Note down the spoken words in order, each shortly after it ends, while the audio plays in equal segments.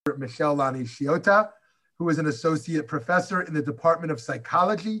Michelle Lani Shiota, who is an associate professor in the Department of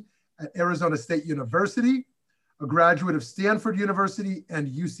Psychology at Arizona State University, a graduate of Stanford University and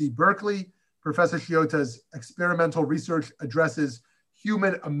UC Berkeley. Professor Shiota's experimental research addresses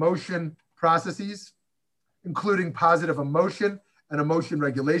human emotion processes, including positive emotion and emotion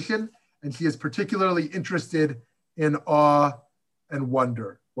regulation. And she is particularly interested in awe and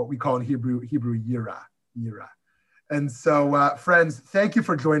wonder, what we call in Hebrew, yira. And so, friends, thank you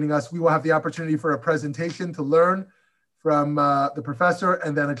for joining us. We will have the opportunity for a presentation to learn from the professor,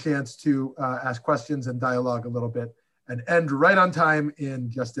 and then a chance to ask questions and dialogue a little bit, and end right on time in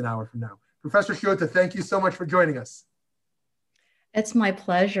just an hour from now. Professor Shiota, thank you so much for joining us. It's my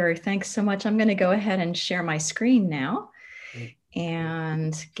pleasure. Thanks so much. I'm going to go ahead and share my screen now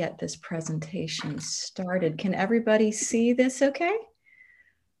and get this presentation started. Can everybody see this okay?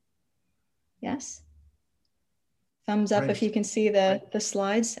 Yes? Thumbs up if you can see the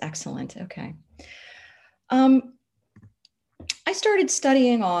slides. Excellent. Okay. I started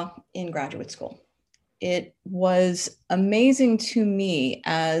studying awe in graduate school. It was amazing to me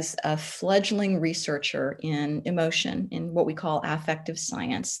as a fledgling researcher in emotion, in what we call affective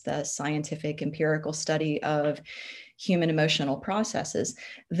science, the scientific empirical study of human emotional processes,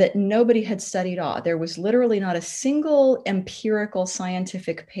 that nobody had studied awe. There was literally not a single empirical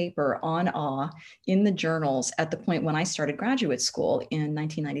scientific paper on awe in the journals at the point when I started graduate school in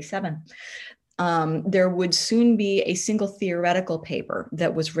 1997. There would soon be a single theoretical paper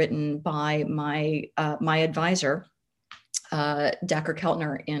that was written by my advisor, Dacher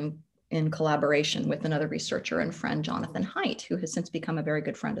Keltner, in collaboration with another researcher and friend, Jonathan Haidt, who has since become a very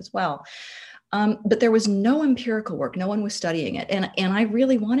good friend as well. But there was no empirical work. No one was studying it. And I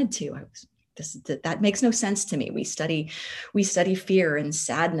really wanted to. That makes no sense to me. We study fear and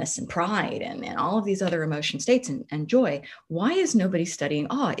sadness and pride and all of these other emotion states and joy. Why is nobody studying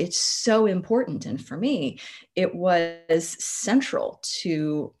awe? It's so important. And for me, it was central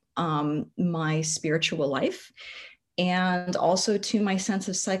to my spiritual life, and also to my sense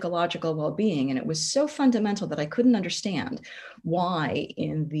of psychological well-being. And it was so fundamental that I couldn't understand why,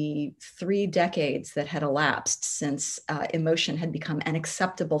 in the 3 decades that had elapsed since emotion had become an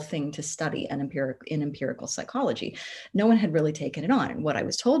acceptable thing to study in empirical psychology, no one had really taken it on. And what I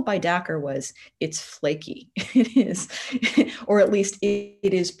was told by Dacher was, it's flaky. It is, or at least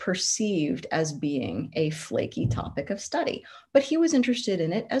it is perceived as being a flaky topic of study. But he was interested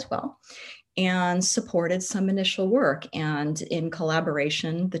in it as well, and supported some initial work. And in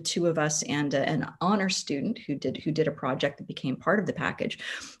collaboration, the two of us and an honor student who did a project that became part of the package,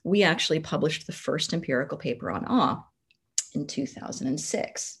 we actually published the first empirical paper on awe in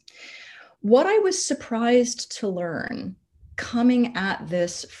 2006. What I was surprised to learn, coming at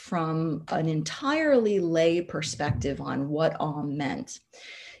this from an entirely lay perspective on what awe meant,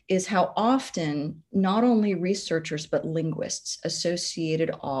 is how often not only researchers but linguists associated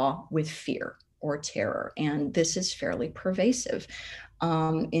awe with fear or terror, and this is fairly pervasive.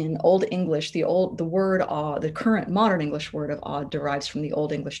 In Old English, the word awe, the current modern English word of awe, derives from the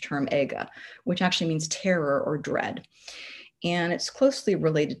Old English term ega, which actually means terror or dread. And it's closely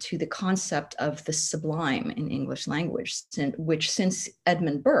related to the concept of the sublime in English language, which since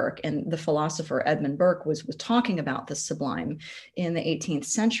Edmund Burke, and the philosopher Edmund Burke was talking about the sublime in the 18th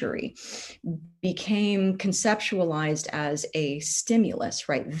century, became conceptualized as a stimulus,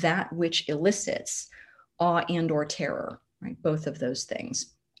 right? That which elicits awe and or terror, right? Both of those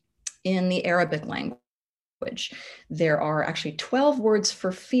things. In the Arabic language, there are actually 12 words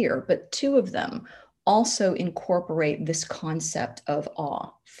for fear, but 2 of them also incorporate this concept of awe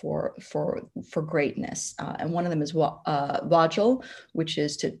for greatness. And one of them is wajal, which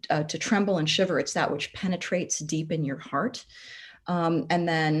is to tremble and shiver. It's that which penetrates deep in your heart. And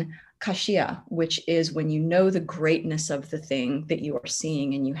then khashia, which is when you know the greatness of the thing that you are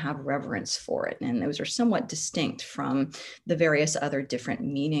seeing and you have reverence for it. And those are somewhat distinct from the various other different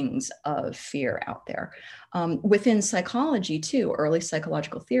meanings of fear out there. Within psychology too, early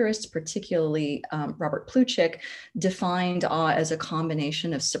psychological theorists, particularly Robert Plutchik, defined awe as a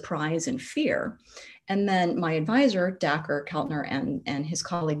combination of surprise and fear. And then my advisor, Dacher Keltner, and his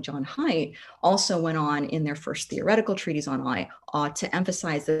colleague, John Haidt, also went on in their first theoretical treatise on awe to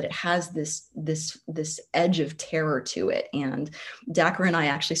emphasize that it has this edge of terror to it. And Dacher and I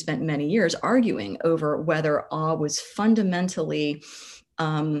actually spent many years arguing over whether awe was fundamentally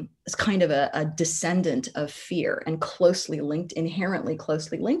as kind of a descendant of fear and inherently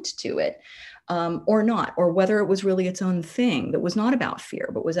closely linked to it, or not, or whether it was really its own thing that was not about fear,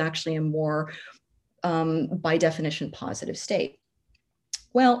 but was actually a more, by definition, positive state.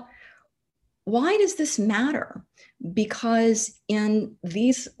 Well, why does this matter? Because in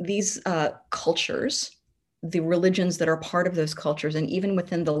these cultures, the religions that are part of those cultures, and even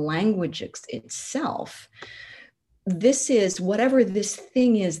within the language itself, this is whatever this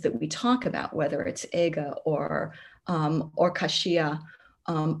thing is that we talk about, whether it's ega or kashia,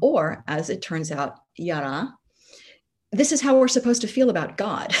 or as it turns out, yara. This is how we're supposed to feel about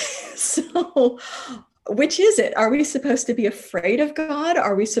God. So, which is it? Are we supposed to be afraid of God?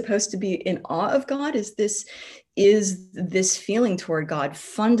 Are we supposed to be in awe of God? Is this feeling toward God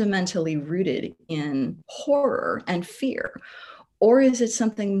fundamentally rooted in horror and fear? Or is it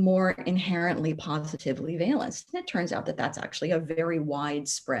something more inherently positively valence? And it turns out that that's actually a very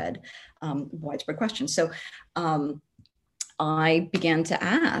widespread question. So I began to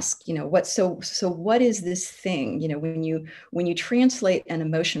ask, what is this thing? When you translate an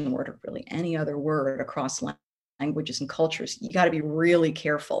emotion word, or really any other word, across languages and cultures, you got to be really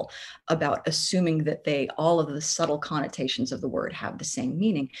careful about assuming that all of the subtle connotations of the word have the same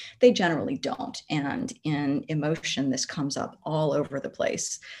meaning. They generally don't. And in emotion, this comes up all over the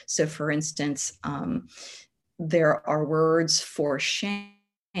place. So for instance, there are words for shame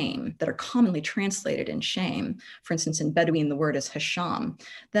that are commonly translated in shame. For instance, in Bedouin, the word is hasham,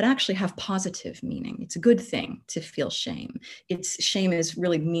 that actually have positive meaning. It's a good thing to feel shame. Shame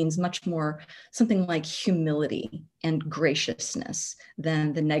really means much more something like humility and graciousness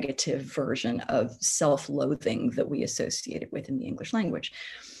than the negative version of self-loathing that we associate it with in the English language.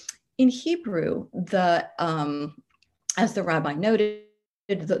 In Hebrew, as the rabbi noted,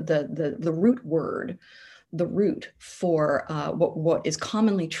 the root word, the root for what is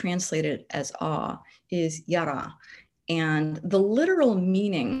commonly translated as awe, is yara. And the literal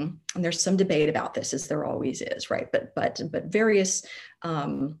meaning, and there's some debate about this, as there always is, right? But various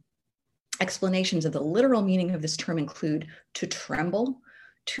explanations of the literal meaning of this term include to tremble,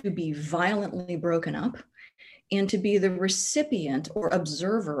 to be violently broken up, and to be the recipient or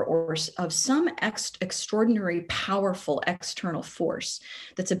observer of some extraordinary, powerful external force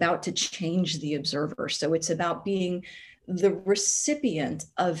that's about to change the observer. So it's about being the recipient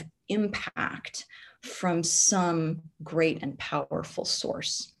of impact from some great and powerful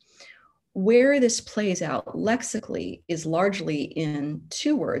source. Where this plays out lexically is largely in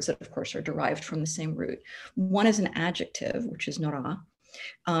two words that, of course, are derived from the same root. One is an adjective, which is nora.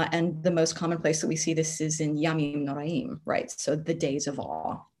 And the most common place that we see this is in Yamim Noraim, right? So the days of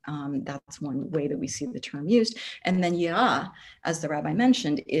awe. That's one way that we see the term used. And then yira, as the rabbi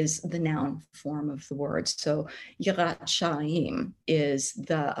mentioned, is the noun form of the word. So yirat shamayim is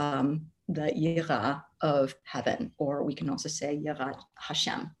the yira of heaven, or we can also say yirat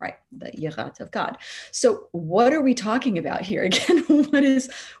Hashem, right? The yirat of God. So what are we talking about here? Again, what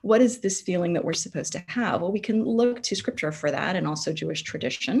is this feeling that we're supposed to have? Well, we can look to scripture for that, and also Jewish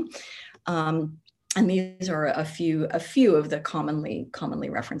tradition. And these are a few of the commonly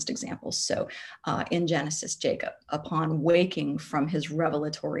referenced examples. So in Genesis, Jacob, upon waking from his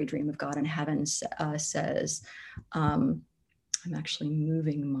revelatory dream of God in heaven, says, I'm actually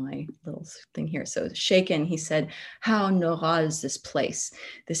moving my little thing here. So shaken, he said, how nora is this place?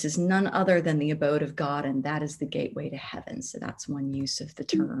 This is none other than the abode of God, and that is the gateway to heaven. So that's one use of the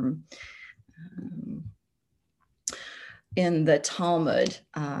term. In the Talmud,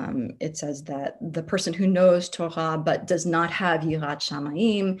 it says that the person who knows Torah but does not have Yirat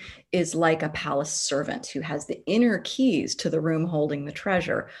Shamayim is like a palace servant who has the inner keys to the room holding the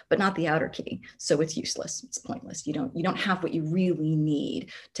treasure, but not the outer key. So it's useless. It's pointless. You don't have what you really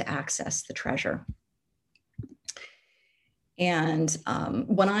need to access the treasure. And I'm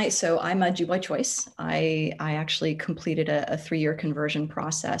a Jew by choice. I actually completed a 3-year conversion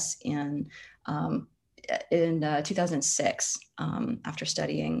process in 2006, after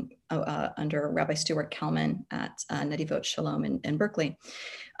studying under Rabbi Stuart Kalman at Netivot Shalom in Berkeley.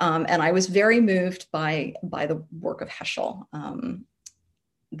 And I was very moved by the work of Heschel.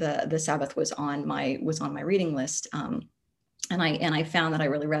 The Sabbath was on my reading list. And I found that I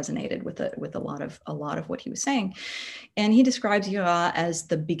really resonated with a lot of what he was saying. And he describes Yira as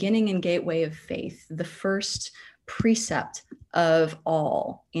the beginning and gateway of faith, the first precept of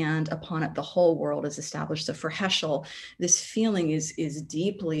all, and upon it the whole world is established. So for Heschel, this feeling is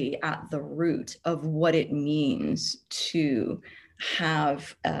deeply at the root of what it means to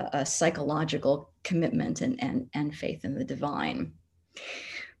have a psychological commitment and faith in the divine.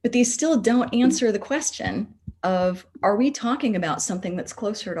 But these still don't answer the question of, are we talking about something that's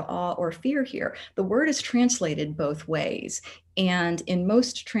closer to awe or fear here? The word is translated both ways. And in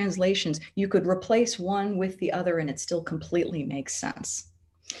most translations, you could replace one with the other and it still completely makes sense.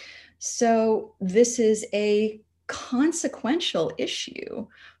 So this is a consequential issue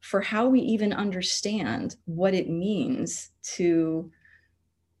for how we even understand what it means to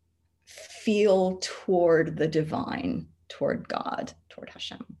feel toward the divine, toward God, toward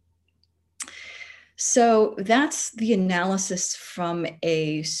Hashem. So that's the analysis from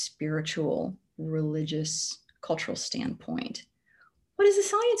a spiritual, religious, cultural standpoint. What does the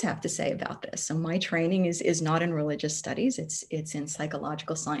science have to say about this? So my training is not in religious studies, it's in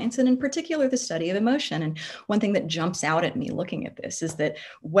psychological science, and in particular, the study of emotion. And one thing that jumps out at me looking at this is that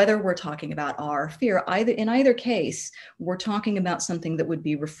whether we're talking about awe or fear, in either case, we're talking about something that would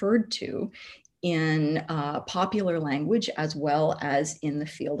be referred to in popular language as well as in the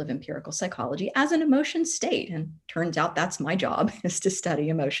field of empirical psychology as an emotion state. And turns out that's my job, is to study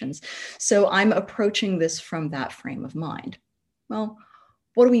emotions. So I'm approaching this from that frame of mind. Well,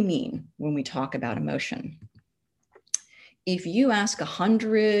 what do we mean when we talk about emotion? If you ask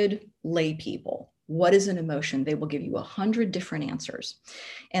 100 lay people, what is an emotion? They will give you 100 different answers.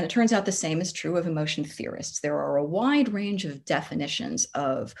 And it turns out the same is true of emotion theorists. There are a wide range of definitions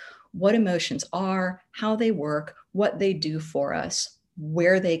of what emotions are, how they work, what they do for us,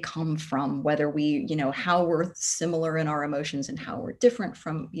 where they come from, whether we, how we're similar in our emotions and how we're different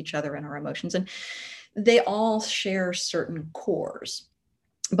from each other in our emotions. And they all share certain cores.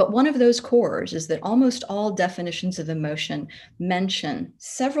 But one of those cores is that almost all definitions of emotion mention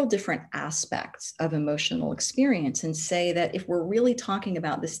several different aspects of emotional experience and say that if we're really talking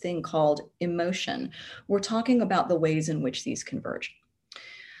about this thing called emotion, we're talking about the ways in which these converge.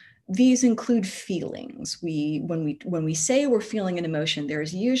 These include feelings. When we say we're feeling an emotion,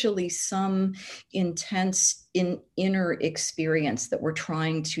 there's usually some intense inner experience that we're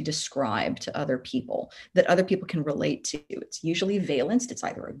trying to describe to other people, that other people can relate to. It's usually valenced. It's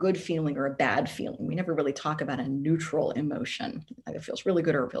either a good feeling or a bad feeling. We never really talk about a neutral emotion. It either feels really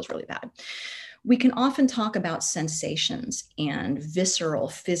good or it feels really bad. We can often talk about sensations and visceral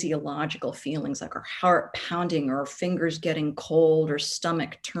physiological feelings like our heart pounding or our fingers getting cold or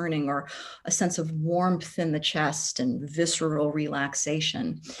stomach turning or a sense of warmth in the chest and visceral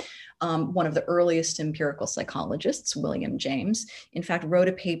relaxation. One of the earliest empirical psychologists, William James, in fact, wrote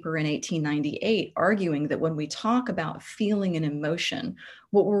a paper in 1898 arguing that when we talk about feeling an emotion,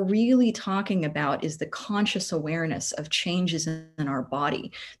 what we're really talking about is the conscious awareness of changes in our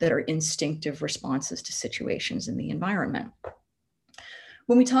body that are instinctive responses to situations in the environment.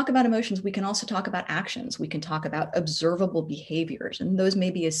 When we talk about emotions, we can also talk about actions. We can talk about observable behaviors, and those may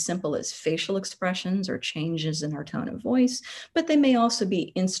be as simple as facial expressions or changes in our tone of voice, but they may also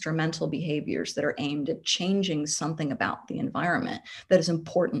be instrumental behaviors that are aimed at changing something about the environment that is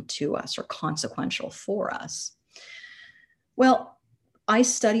important to us or consequential for us. Well, I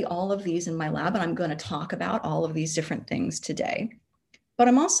study all of these in my lab, and I'm going to talk about all of these different things today. But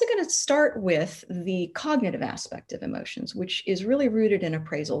I'm also going to start with the cognitive aspect of emotions, which is really rooted in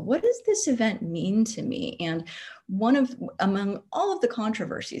appraisal. What does this event mean to me? And among all of the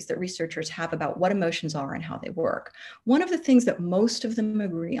controversies that researchers have about what emotions are and how they work, one of the things that most of them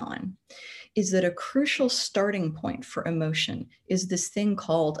agree on is that a crucial starting point for emotion is this thing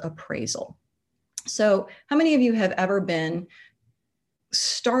called appraisal. So how many of you have ever been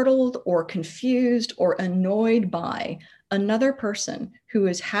startled or confused or annoyed by another person who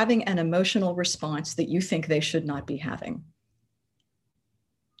is having an emotional response that you think they should not be having?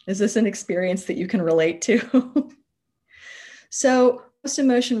 Is this an experience that you can relate to? So most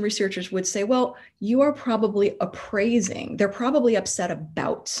emotion researchers would say, well, you are probably appraising. They're probably upset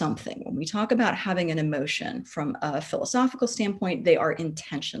about something. When we talk about having an emotion from a philosophical standpoint, they are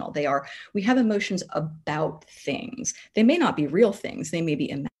intentional. We have emotions about things. They may not be real things. They may be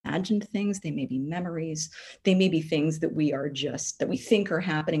imagined things. They may be memories. They may be things that we think are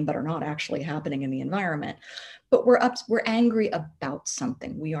happening, but are not actually happening in the environment. But we're angry about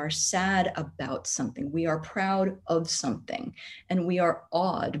something. We are sad about something. We are proud of something, and we are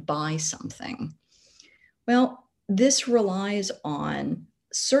awed by something. Well, this relies on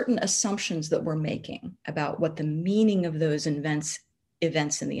certain assumptions that we're making about what the meaning of those events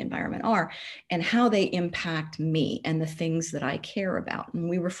in the environment are and how they impact me and the things that I care about. And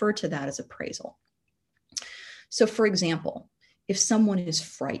we refer to that as appraisal. So, for example, if someone is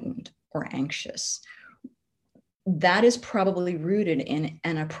frightened or anxious, that is probably rooted in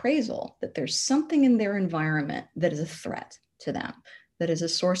an appraisal that there's something in their environment that is a threat to them, that is a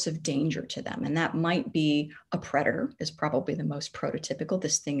source of danger to them. And that might be a predator, is probably the most prototypical.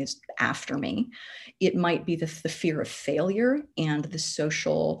 This thing is after me. It might be the fear of failure and the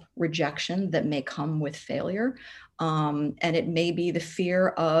social rejection that may come with failure. And it may be the fear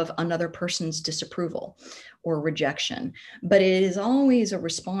of another person's disapproval or rejection, but it is always a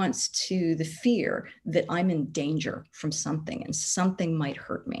response to the fear that I'm in danger from something and something might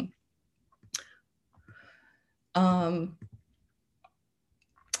hurt me.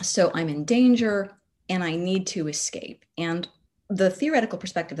 So I'm in danger and I need to escape. And the theoretical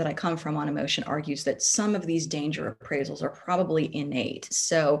perspective that I come from on emotion argues that some of these danger appraisals are probably innate.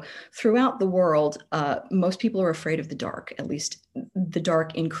 So throughout the world, most people are afraid of the dark. At least the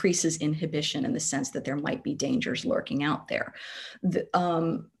dark increases inhibition in the sense that there might be dangers lurking out there.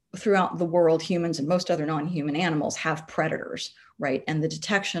 Throughout the world, humans and most other non-human animals have predators, right? And the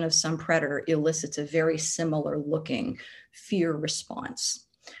detection of some predator elicits a very similar looking fear response.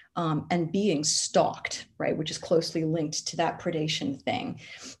 And being stalked, right, which is closely linked to that predation thing,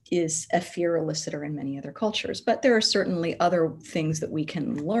 is a fear elicitor in many other cultures. But there are certainly other things that we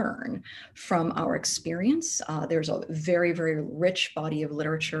can learn from our experience. There's a very, very rich body of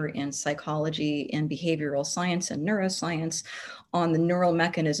literature in psychology, in behavioral science and neuroscience on the neural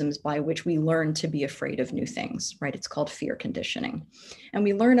mechanisms by which we learn to be afraid of new things, right? It's called fear conditioning. And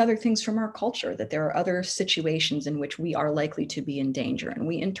we learn other things from our culture, that there are other situations in which we are likely to be in danger, and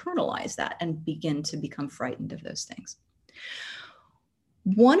we internalize that and begin to become frightened of those things.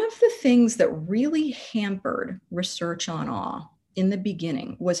 One of the things that really hampered research on awe in the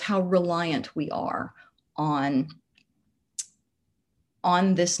beginning was how reliant we are on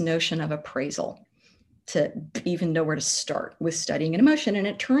this notion of appraisal to even know where to start with studying an emotion. And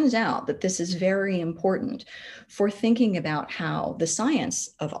it turns out that this is very important for thinking about how the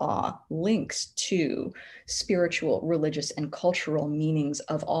science of awe links to spiritual, religious, and cultural meanings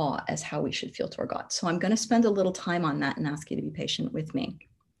of awe as how we should feel toward God. So I'm going to spend a little time on that and ask you to be patient with me.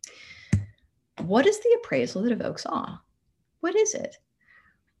 What is the appraisal that evokes awe? What is it?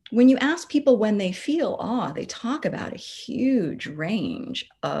 When you ask people when they feel awe, they talk about a huge range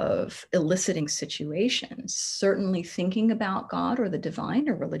of eliciting situations. Certainly thinking about God or the divine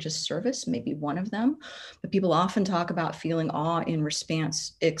or religious service may be one of them, but people often talk about feeling awe in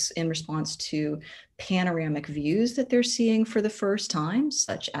response to panoramic views that they're seeing for the first time,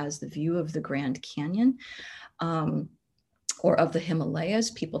 such as the view of the Grand Canyon or of the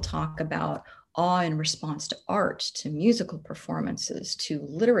Himalayas. People talk about awe in response to art, to musical performances, to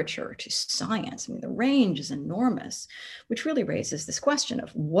literature, to science. I mean, the range is enormous, which really raises this question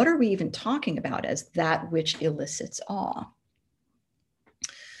of what are we even talking about as that which elicits awe?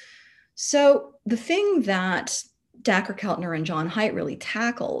 So the thing that Dacher Keltner and John Haidt really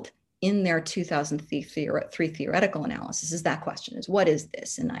tackled in their 2003 theoretical analysis is that question, is what is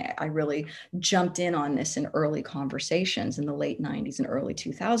this? And I really jumped in on this in early conversations in the late 90s and early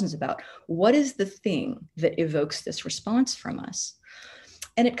 2000s about what is the thing that evokes this response from us?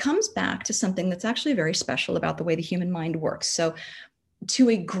 And it comes back to something that's actually very special about the way the human mind works. So to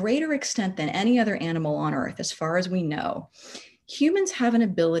a greater extent than any other animal on Earth, as far as we know, humans have an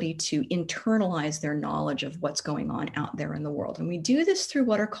ability to internalize their knowledge of what's going on out there in the world. And we do this through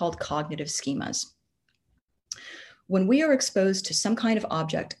what are called cognitive schemas. When we are exposed to some kind of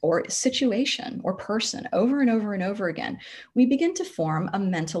object or situation or person over and over and over again, we begin to form a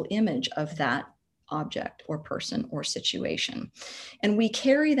mental image of that object or person or situation. And we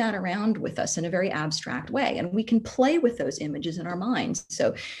carry that around with us in a very abstract way. And we can play with those images in our minds.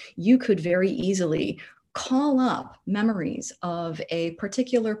 So you could very easily call up memories of a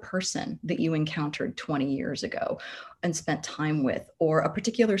particular person that you encountered 20 years ago and spent time with, or a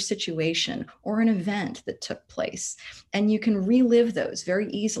particular situation or an event that took place. And you can relive those very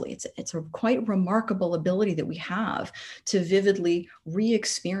easily. It's a quite remarkable ability that we have to vividly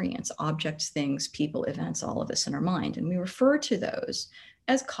re-experience objects, things, people, events, all of this in our mind. And we refer to those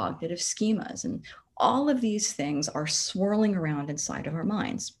as cognitive schemas. And all of these things are swirling around inside of our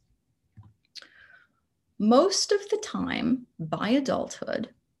minds. Most of the time, by adulthood,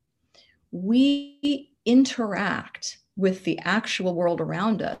 we interact with the actual world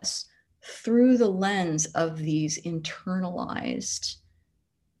around us through the lens of these internalized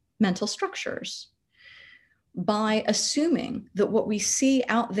mental structures, by assuming that what we see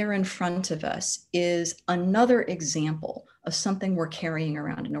out there in front of us is another example of something we're carrying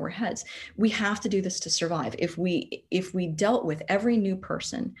around in our heads. We have to do this to survive. If we dealt with every new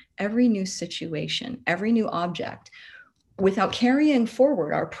person, every new situation, every new object without carrying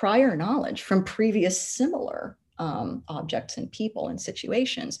forward our prior knowledge from previous similar objects and people and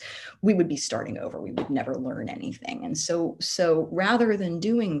situations, we would be starting over. We would never learn anything. And so rather than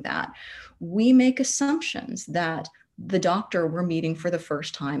doing that, we make assumptions that the doctor we're meeting for the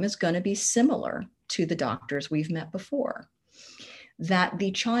first time is going to be similar to the doctors we've met before, that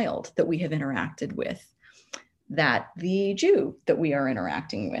the child that we have interacted with, that the Jew that we are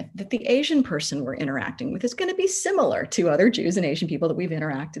interacting with, that the Asian person we're interacting with is going to be similar to other Jews and Asian people that we've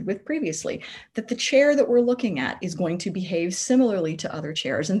interacted with previously, that the chair that we're looking at is going to behave similarly to other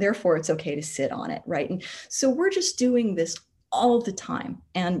chairs, and therefore it's okay to sit on it, right? And so we're just doing this all the time.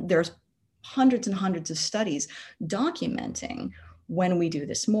 And there's hundreds and hundreds of studies documenting when we do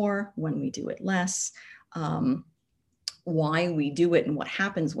this more, when we do it less, why we do it and what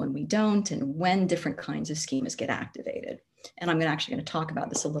happens when we don't, and when different kinds of schemas get activated. And I'm actually going to talk about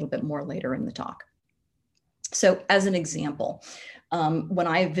this a little bit more later in the talk. So as an example, when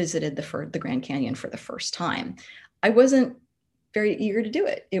I visited the Grand Canyon for the first time, I wasn't very eager to do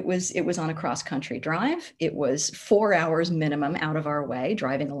it. It was on a cross-country drive. It was 4 hours minimum out of our way,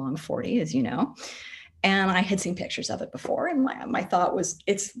 driving along 40, as you know. And I had seen pictures of it before. And my thought was,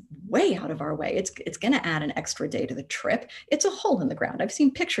 it's way out of our way. It's going to add an extra day to the trip. It's a hole in the ground. I've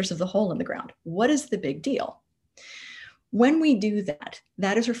seen pictures of the hole in the ground. What is the big deal? When we do that,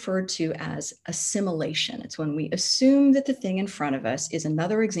 that is referred to as assimilation. It's when we assume that the thing in front of us is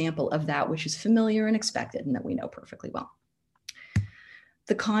another example of that which is familiar and expected and that we know perfectly well.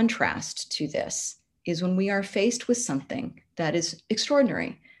 The contrast to this is when we are faced with something that is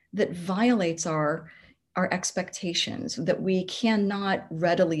extraordinary, that violates our expectations, that we cannot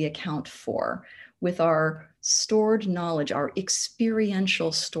readily account for with our stored knowledge, our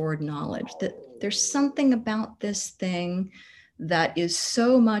experiential stored knowledge, that there's something about this thing that is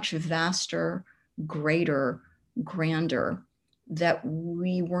so much vaster, greater, grander, that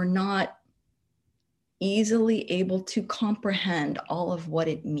we were not easily able to comprehend all of what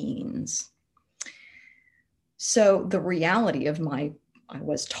it means. So the reality of I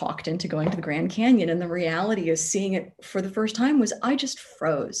was talked into going to the Grand Canyon, and the reality of seeing it for the first time was I just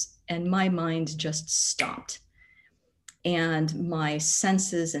froze and my mind just stopped. And my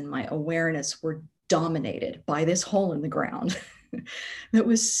senses and my awareness were dominated by this hole in the ground that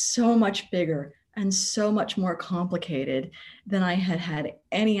was so much bigger and so much more complicated than I had had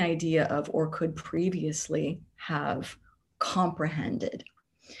any idea of or could previously have comprehended.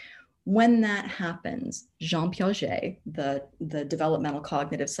 When that happens, Jean Piaget, the developmental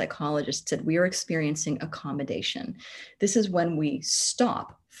cognitive psychologist, said we are experiencing accommodation. This is when we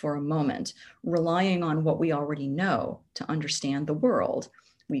stop for a moment, relying on what we already know to understand the world.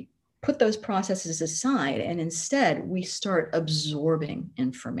 We put those processes aside, and instead we start absorbing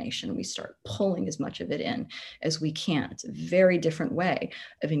information. We start pulling as much of it in as we can. It's a very different way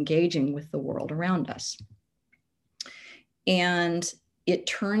of engaging with the world around us. And it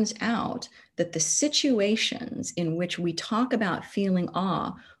turns out that the situations in which we talk about feeling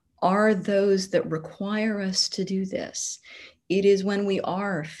awe are those that require us to do this. It is when we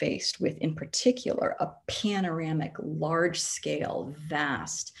are faced with, in particular, a panoramic, large-scale,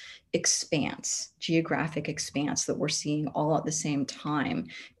 vast expanse, geographic expanse that we're seeing all at the same time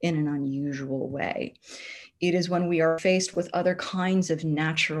in an unusual way. It is when we are faced with other kinds of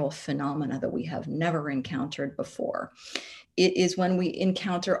natural phenomena that we have never encountered before. It is when we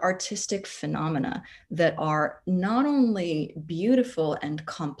encounter artistic phenomena that are not only beautiful and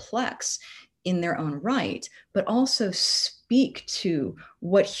complex in their own right, but also speak to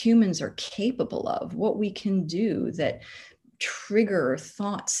what humans are capable of, what we can do that trigger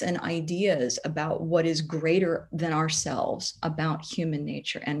thoughts and ideas about what is greater than ourselves, about human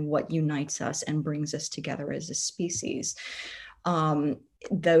nature and what unites us and brings us together as a species.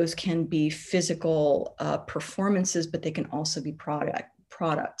 Those can be physical performances, but they can also be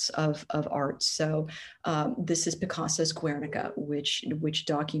products of art. So this is Picasso's Guernica, which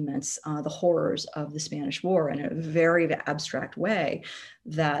documents the horrors of the Spanish War in a very abstract way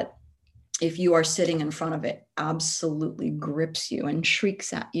that, if you are sitting in front of it, absolutely grips you and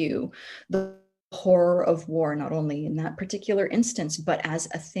shrieks at you the horror of war, not only in that particular instance, but as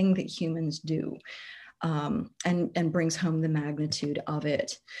a thing that humans do. And brings home the magnitude of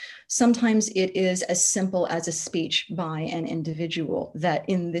it. Sometimes it is as simple as a speech by an individual that,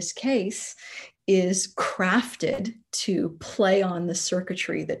 in this case, is crafted to play on the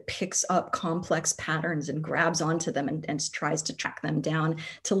circuitry that picks up complex patterns and grabs onto them and tries to track them down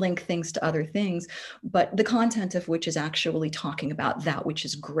to link things to other things, but the content of which is actually talking about that which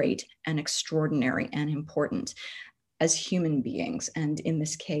is great and extraordinary and important as human beings. And in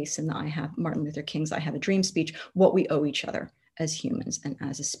this case, and I have Martin Luther King's I Have a Dream speech, what we owe each other as humans and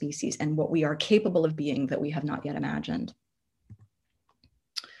as a species, and what we are capable of being that we have not yet imagined.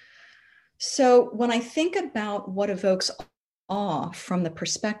 So when I think about what evokes awe from the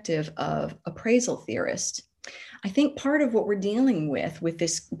perspective of appraisal theorists, I think part of what we're dealing with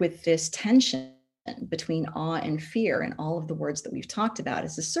this tension between awe and fear and all of the words that we've talked about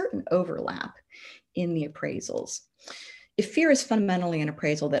is a certain overlap in the appraisals. If fear is fundamentally an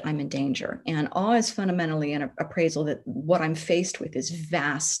appraisal that I'm in danger, and awe is fundamentally an appraisal that what I'm faced with is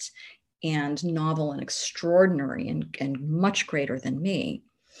vast and novel and extraordinary and much greater than me,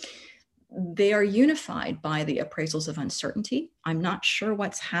 they are unified by the appraisals of uncertainty. I'm not sure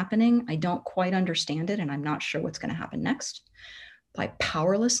what's happening. I don't quite understand it, and I'm not sure what's going to happen next. By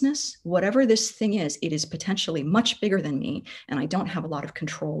powerlessness, whatever this thing is, it is potentially much bigger than me, and I don't have a lot of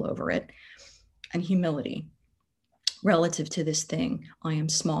control over it. And humility relative to this thing. I am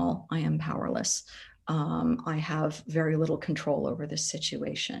small, I am powerless. I have very little control over this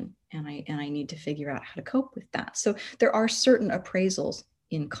situation, and I need to figure out how to cope with that. So there are certain appraisals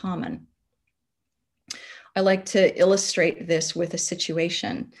in common. I like to illustrate this with a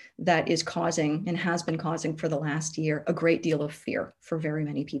situation that is causing and has been causing for the last year a great deal of fear for very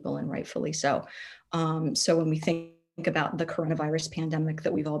many people, and rightfully so. So when we think about the coronavirus pandemic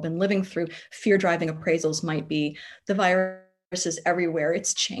that we've all been living through, fear-driving appraisals might be the virus is everywhere,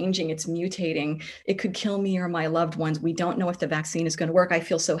 it's changing, it's mutating, it could kill me or my loved ones. We don't know if the vaccine is going to work. I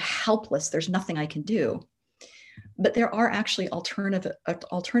feel so helpless. There's nothing I can do. But there are actually alternative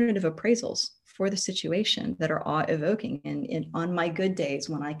appraisals for the situation that are awe-evoking. And on my good days,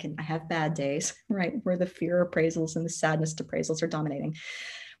 when I have bad days, right, where the fear appraisals and the sadness appraisals are dominating.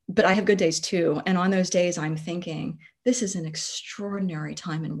 But I have good days too. And on those days, I'm thinking, this is an extraordinary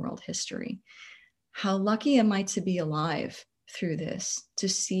time in world history. How lucky am I to be alive through this, to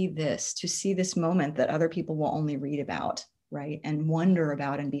see this moment that other people will only read about, right, and wonder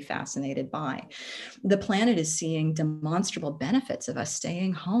about and be fascinated by. The planet is seeing demonstrable benefits of us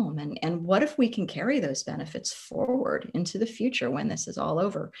staying home. And what if we can carry those benefits forward into the future when this is all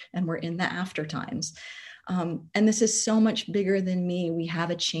over and we're in the after times? And this is so much bigger than me. We have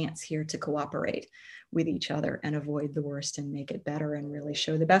a chance here to cooperate with each other and avoid the worst and make it better and really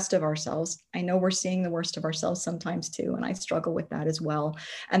show the best of ourselves. I know we're seeing the worst of ourselves sometimes too, and I struggle with that as well.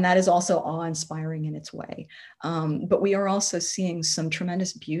 And that is also awe-inspiring in its way. But we are also seeing some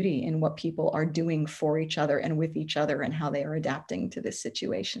tremendous beauty in what people are doing for each other and with each other, and how they are adapting to this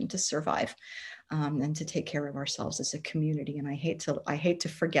situation to survive and to take care of ourselves as a community. And I hate to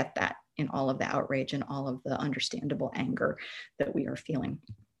forget that in all of the outrage and all of the understandable anger that we are feeling.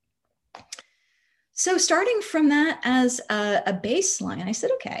 So starting from that as a baseline, I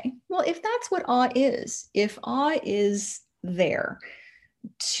said, okay, well, if that's what awe is, if awe is there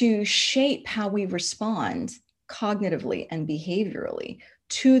to shape how we respond cognitively and behaviorally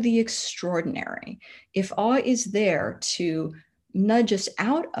to the extraordinary, if awe is there to nudge us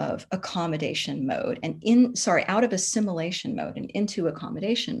out of accommodation mode and out of assimilation mode and into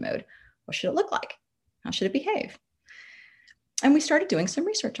accommodation mode, what should it look like? How should it behave? And we started doing some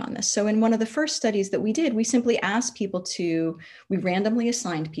research on this. So in one of the first studies that we did, we simply asked people we randomly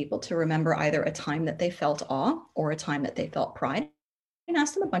assigned people to remember either a time that they felt awe or a time that they felt pride, and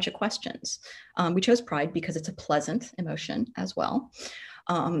asked them a bunch of questions. We chose pride because it's a pleasant emotion as well,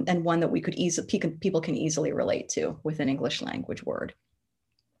 and one that people can easily relate to with an English language word.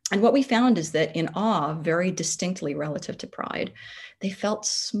 And what we found is that in awe, very distinctly relative to pride, they felt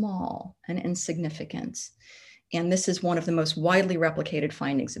small and insignificant. And this is one of the most widely replicated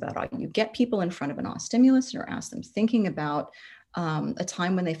findings about awe. You get people in front of an awe stimulus or ask them thinking about a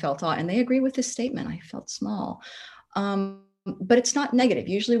time when they felt awe, and they agree with this statement, I felt small. But it's not negative.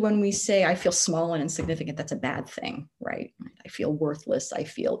 Usually when we say I feel small and insignificant, that's a bad thing, right? I feel worthless, I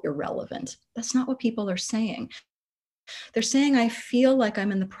feel irrelevant. That's not what people are saying. They're saying I feel like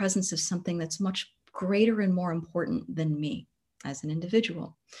I'm in the presence of something that's much greater and more important than me as an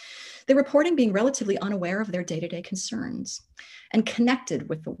individual. They're reporting being relatively unaware of their day-to-day concerns and connected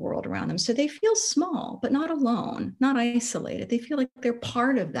with the world around them. So they feel small, but not alone, not isolated. They feel like they're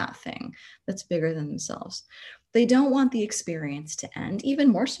part of that thing that's bigger than themselves. They don't want the experience to end, even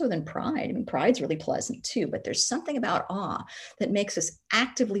more so than pride. I mean, pride's really pleasant too, but there's something about awe that makes us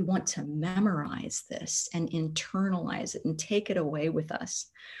actively want to memorize this and internalize it and take it away with us.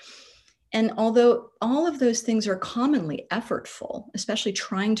 And although all of those things are commonly effortful, especially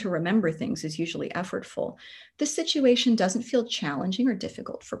trying to remember things is usually effortful, this situation doesn't feel challenging or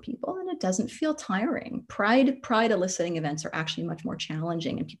difficult for people, and it doesn't feel tiring. Pride eliciting events are actually much more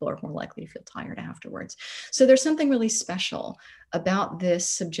challenging, and people are more likely to feel tired afterwards. So there's something really special about this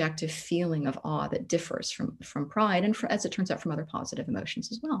subjective feeling of awe that differs from pride, and as it turns out, from other positive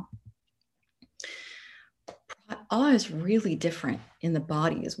emotions as well. Awe is really different in the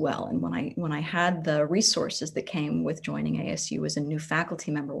body as well. And when I had the resources that came with joining ASU as a new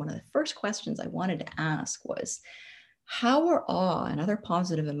faculty member, one of the first questions I wanted to ask was, how are awe and other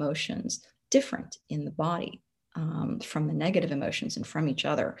positive emotions different in the body? from the negative emotions and from each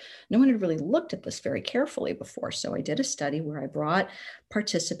other. No one had really looked at this very carefully before. So I did a study where I brought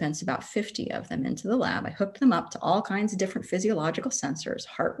participants, about 50 of them, into the lab. I hooked them up to all kinds of different physiological sensors: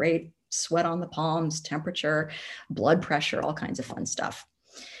 heart rate, sweat on the palms, temperature, blood pressure, all kinds of fun stuff.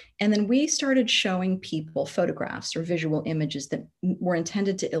 And then we started showing people photographs or visual images that were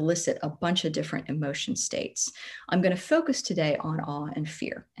intended to elicit a bunch of different emotion states. I'm going to focus today on awe and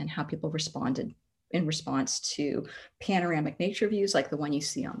fear and how people responded in response to panoramic nature views like the one you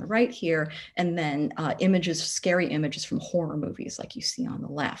see on the right here, and then images, scary images from horror movies like you see on the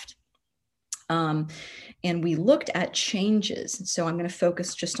left. And we looked at changes. So I'm going to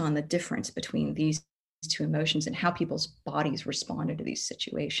focus just on the difference between these two emotions and how people's bodies responded to these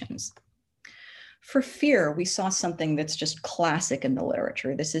situations. For fear, we saw something that's just classic in the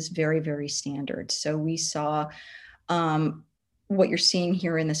literature. This is very, very standard. So we saw what you're seeing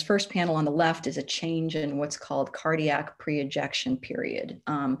here in this first panel on the left is a change in what's called cardiac pre-ejection period.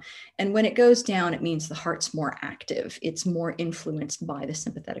 And when it goes down, it means the heart's more active. It's more influenced by the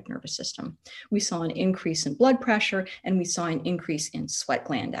sympathetic nervous system. We saw an increase in blood pressure, and we saw an increase in sweat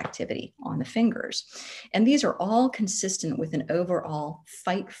gland activity on the fingers. And these are all consistent with an overall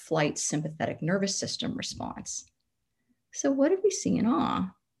fight-flight sympathetic nervous system response. So what did we see in awe?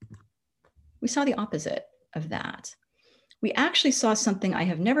 We saw the opposite of that. We actually saw something I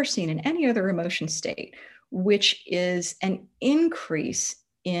have never seen in any other emotion state, which is an increase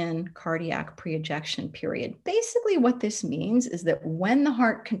in cardiac pre-ejection period. Basically, what this means is that when the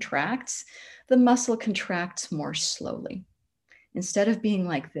heart contracts, the muscle contracts more slowly. Instead of being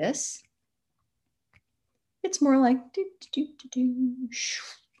like this, it's more like do, do, do, do, shoo,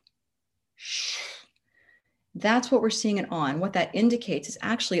 shoo. That's what we're seeing it on. What that indicates is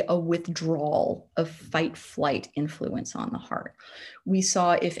actually a withdrawal of fight-flight influence on the heart. We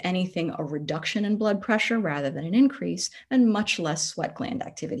saw, if anything, a reduction in blood pressure rather than an increase, and much less sweat gland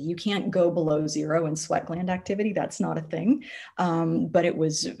activity. You can't go below 0 in sweat gland activity. That's not a thing. But it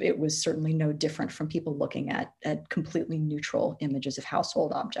was certainly no different from people looking at completely neutral images of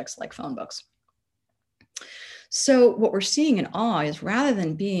household objects like phone books. So what we're seeing in awe is, rather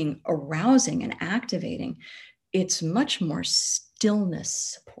than being arousing and activating, it's much more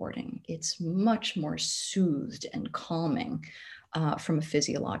stillness supporting. It's much more soothed and calming from a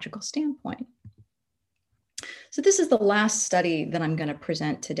physiological standpoint. So this is the last study that I'm going to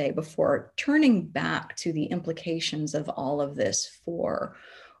present today before turning back to the implications of all of this for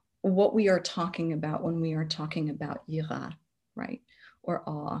what we are talking about when we are talking about yira, right? Or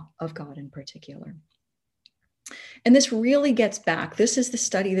awe of God in particular. And this really gets back. This is the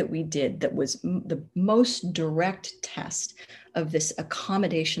study that we did that was the most direct test of this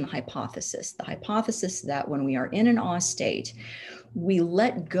accommodation hypothesis, the hypothesis that when we are in an awe state, we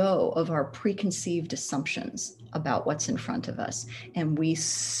let go of our preconceived assumptions about what's in front of us, and we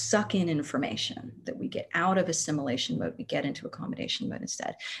suck in information, that we get out of assimilation mode, we get into accommodation mode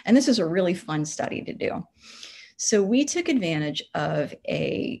instead. And this is a really fun study to do. So we took advantage of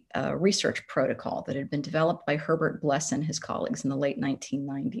a research protocol that had been developed by Herbert Bless and his colleagues in the late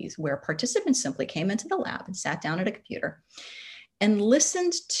 1990s, where participants simply came into the lab and sat down at a computer and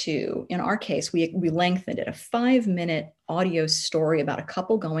listened to, in our case, we lengthened it, a 5-minute audio story about a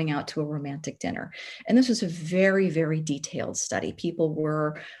couple going out to a romantic dinner. And this was a very, very detailed study. People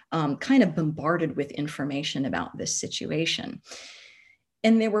were kind of bombarded with information about this situation.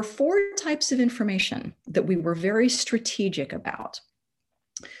 And there were 4 types of information that we were very strategic about.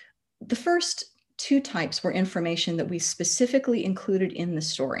 The first 2 types were information that we specifically included in the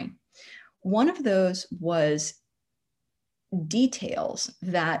story. One of those was details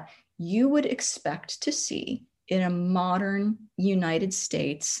that you would expect to see in a modern United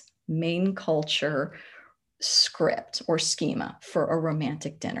States main culture script or schema for a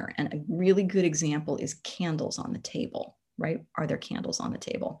romantic dinner. And a really good example is candles on the table. Right? Are there candles on the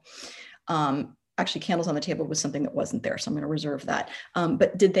table? Actually, candles on the table was something that wasn't there, so I'm going to reserve that.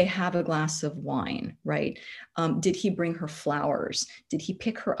 But did they have a glass of wine, right? Did he bring her flowers? Did he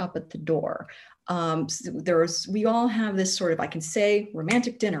pick her up at the door? We all have this sort of, I can say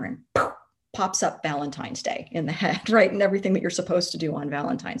romantic dinner and poof, pops up Valentine's Day in the head, right? And everything that you're supposed to do on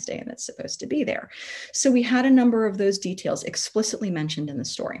Valentine's Day and that's supposed to be there. So we had a number of those details explicitly mentioned in the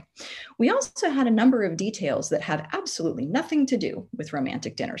story. We also had a number of details that have absolutely nothing to do with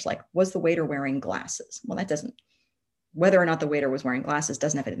romantic dinners, like, was the waiter wearing glasses? Well, whether or not the waiter was wearing glasses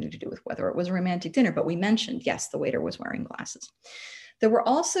doesn't have anything to do with whether it was a romantic dinner, but we mentioned, yes, the waiter was wearing glasses. There were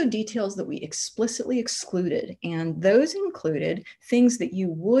also details that we explicitly excluded, and those included things that you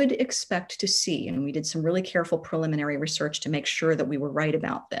would expect to see. And we did some really careful preliminary research to make sure that we were right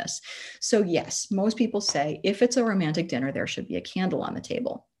about this. So yes, most people say if it's a romantic dinner, there should be a candle on the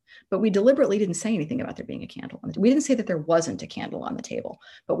table. But we deliberately didn't say anything about there being a candle on the table. We didn't say that there wasn't a candle on the table,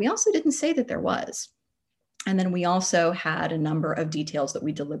 but we also didn't say that there was. And then we also had a number of details that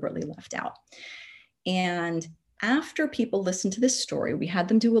we deliberately left out. And after people listened to this story, we had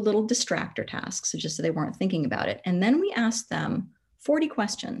them do a little distractor task, so just so they weren't thinking about it. And then we asked them 40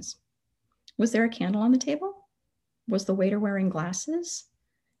 questions. Was there a candle on the table? Was the waiter wearing glasses?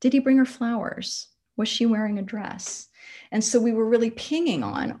 Did he bring her flowers? Was she wearing a dress? And so we were really pinging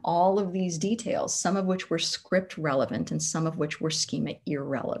on all of these details, some of which were script relevant and some of which were schema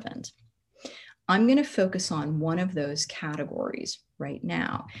irrelevant. I'm going to focus on one of those categories right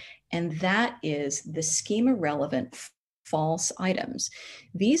now, and that is the schema relevant false items.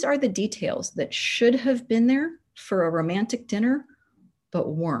 These are the details that should have been there for a romantic dinner,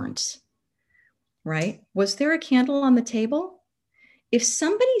 but weren't, right? Was there a candle on the table? If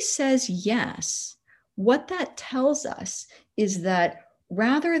somebody says yes, what that tells us is that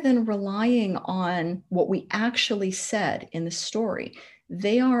rather than relying on what we actually said in the story,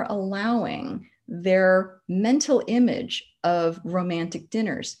 they are allowing their mental image of romantic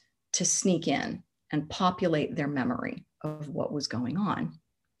dinners to sneak in and populate their memory of what was going on.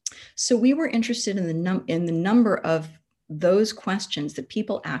 So we were interested in the number of those questions that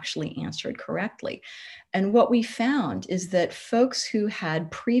people actually answered correctly. And what we found is that folks who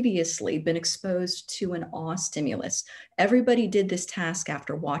had previously been exposed to an awe stimulus, everybody did this task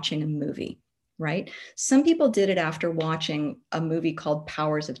after watching a movie, right? Some people did it after watching a movie called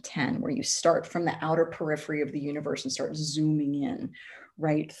Powers of 10, where you start from the outer periphery of the universe and start zooming in,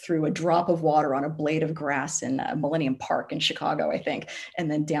 right, through a drop of water on a blade of grass in Millennium Park in Chicago, I think,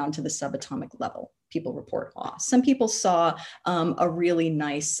 and then down to the subatomic level. People report awe. Some people saw a really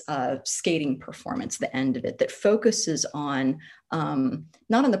nice skating performance, the end of it, that focuses on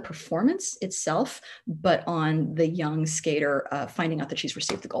not on the performance itself, but on the young skater finding out that she's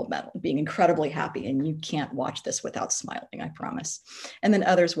received the gold medal, being incredibly happy. And you can't watch this without smiling, I promise. And then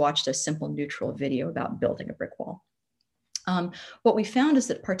others watched a simple neutral video about building a brick wall. What we found is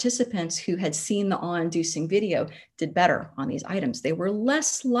that participants who had seen the awe-inducing video did better on these items. They were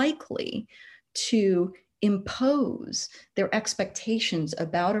less likely to impose their expectations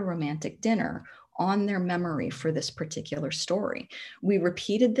about a romantic dinner on their memory for this particular story. We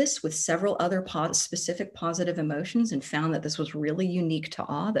repeated this with several other specific positive emotions and found that this was really unique to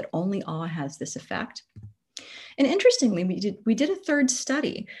awe, that only awe has this effect. And interestingly, we did a third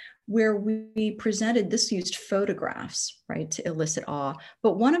study where we presented, this used photographs, right, to elicit awe.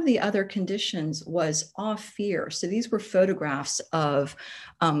 But one of the other conditions was awe fear. So these were photographs of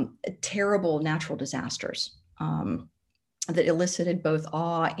terrible natural disasters that elicited both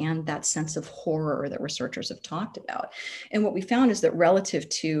awe and that sense of horror that researchers have talked about. And what we found is that relative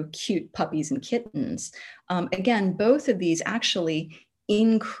to cute puppies and kittens, again, both of these actually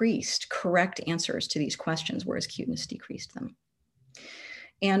increased correct answers to these questions, whereas cuteness decreased them.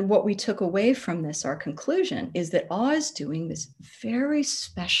 And what we took away from this, our conclusion, is that awe is doing this very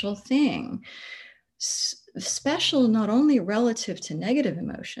special thing. Special not only relative to negative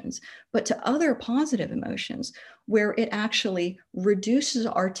emotions, but to other positive emotions, where it actually reduces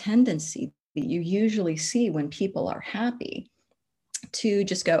our tendency that you usually see when people are happy to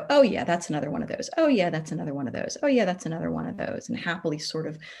just go, oh yeah, that's another one of those. Oh yeah, that's another one of those. Oh yeah, that's another one of those. And happily sort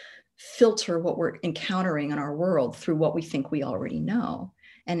of filter what we're encountering in our world through what we think we already know.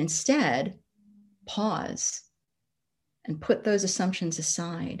 And instead, pause and put those assumptions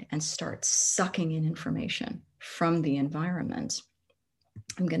aside and start sucking in information from the environment.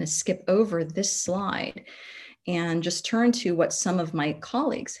 I'm going to skip over this slide and just turn to what some of my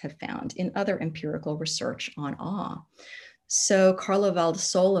colleagues have found in other empirical research on awe. So Carlo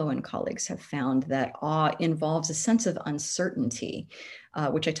Valdesolo and colleagues have found that awe involves a sense of uncertainty,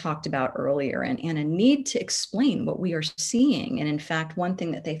 which I talked about earlier, and a need to explain what we are seeing. And in fact, one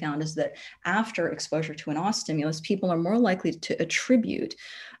thing that they found is that after exposure to an awe stimulus, people are more likely to attribute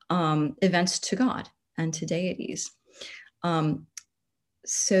events to God and to deities.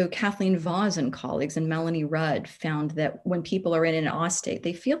 So Kathleen Voss and colleagues and Melanie Rudd found that when people are in an awe state,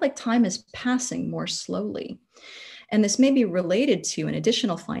 they feel like time is passing more slowly. And this may be related to an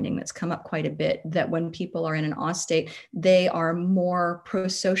additional finding that's come up quite a bit, that when people are in an awe state, they are more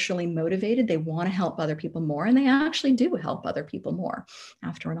pro-socially motivated. They want to help other people more, and they actually do help other people more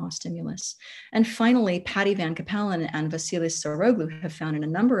after an awe stimulus. And finally, Patty Van Capellen and Vasilis Soroglu have found in a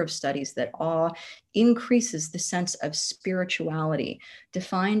number of studies that awe increases the sense of spirituality,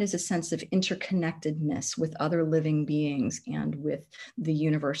 defined as a sense of interconnectedness with other living beings and with the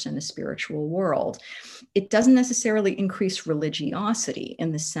universe and the spiritual world. It doesn't necessarily increase religiosity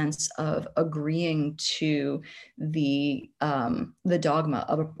in the sense of agreeing to the dogma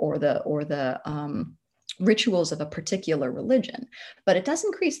of, or the rituals of a particular religion, but it does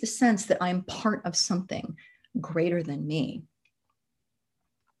increase the sense that I'm part of something greater than me.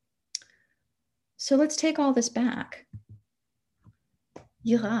 So let's take all this back.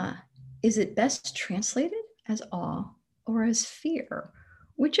 Yira, is it best translated as awe or as fear?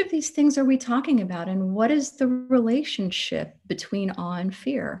 Which of these things are we talking about, and what is the relationship between awe and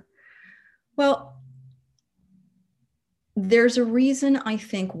fear? Well, there's a reason, I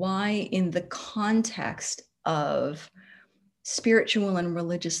think, why in the context of spiritual and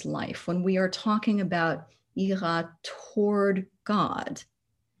religious life, when we are talking about ira toward God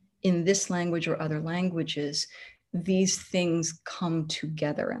in this language or other languages, these things come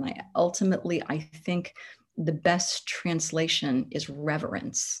together. And I think the best translation is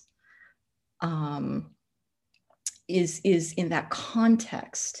reverence. Is in that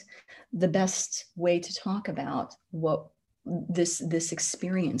context the best way to talk about what this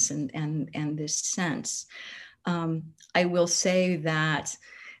experience and this sense. I will say that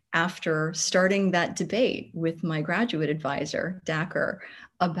after starting that debate with my graduate advisor, Dacher,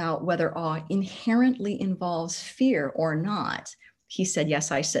 about whether awe inherently involves fear or not, he said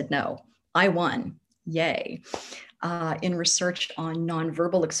yes, I said no. I won, yay. In research on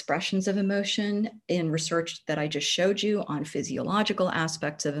nonverbal expressions of emotion, in research that I just showed you on physiological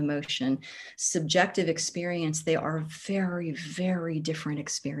aspects of emotion, subjective experience, they are very, very different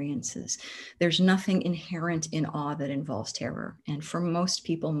experiences. There's nothing inherent in awe that involves terror. And for most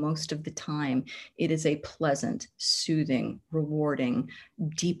people, most of the time, it is a pleasant, soothing, rewarding,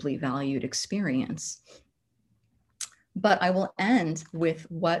 deeply valued experience. But I will end with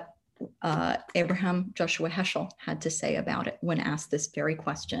what Abraham Joshua Heschel had to say about it when asked this very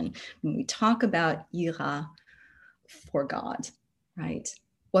question. When we talk about yira for God, right?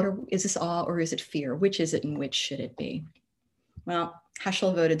 Is this awe or is it fear? Which is it and which should it be? Well,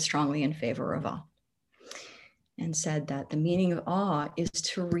 Heschel voted strongly in favor of awe and said that the meaning of awe is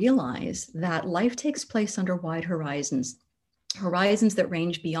to realize that life takes place under wide horizons that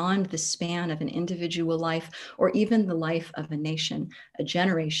range beyond the span of an individual life or even the life of a nation, a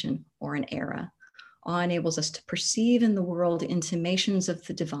generation, or an era. Awe enables us to perceive in the world intimations of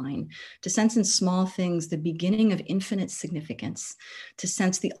the divine, to sense in small things the beginning of infinite significance, to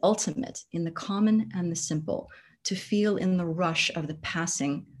sense the ultimate in the common and the simple, to feel in the rush of the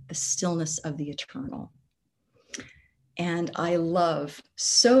passing, the stillness of the eternal. And I love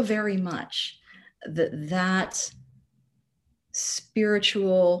so very much that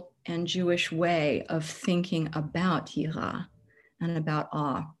spiritual and Jewish way of thinking about yira and about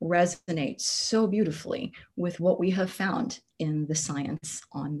awe resonates so beautifully with what we have found in the science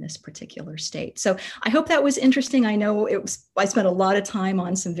on this particular state. So I hope that was interesting. I know I spent a lot of time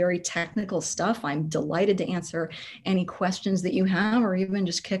on some very technical stuff. I'm delighted to answer any questions that you have or even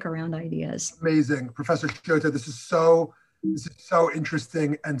just kick around ideas. Amazing. Professor Shota, this is so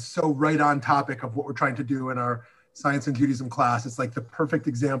interesting and so right on topic of what we're trying to do in our Science and Judaism class. It's like the perfect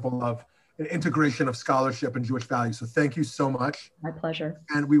example of an integration of scholarship and Jewish values. So thank you so much. My pleasure.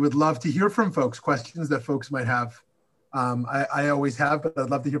 And we would love to hear from folks, questions that folks might have. I always have, but I'd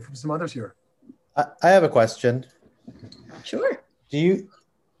love to hear from some others here. I have a question. Sure. Do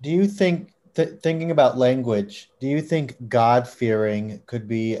you think, thinking about language, do you think God-fearing could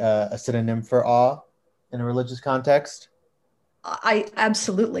be a synonym for awe in a religious context? I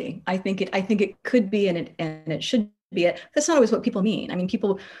absolutely. I think it could be, and it should be. That's not always what people mean. I mean,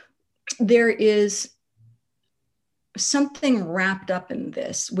 there is something wrapped up in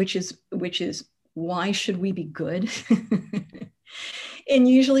this, which is why should we be good? And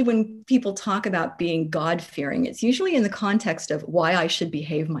usually when people talk about being God-fearing, it's usually in the context of why I should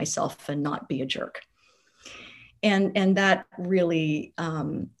behave myself and not be a jerk. And that really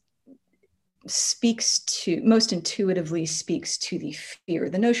most intuitively speaks to the fear,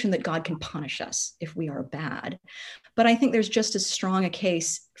 the notion that God can punish us if we are bad. But I think there's just as strong a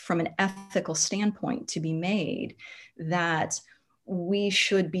case from an ethical standpoint to be made that we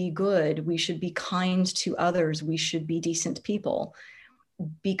should be good, we should be kind to others, we should be decent people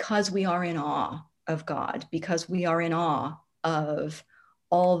because we are in awe of God, because we are in awe of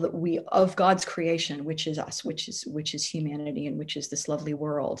of God's creation, which is us, which is humanity, and which is this lovely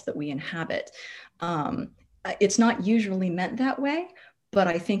world that we inhabit. It's not usually meant that way, but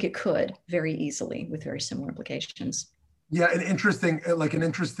I think it could very easily, with very similar implications. Yeah, an interesting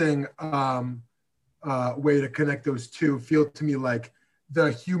way to connect those two feel to me like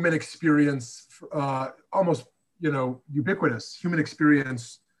the human experience, almost, ubiquitous human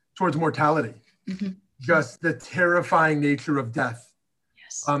experience towards mortality. Mm-hmm. Just the terrifying nature of death.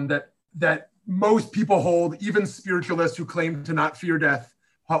 Yes. That most people hold, even spiritualists who claim to not fear death,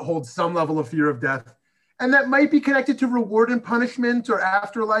 hold some level of fear of death. And that might be connected to reward and punishment or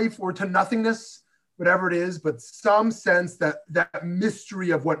afterlife or to nothingness, whatever it is, but some sense that mystery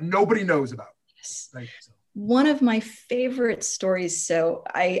of what nobody knows about. Yes. Right? So. One of my favorite stories, so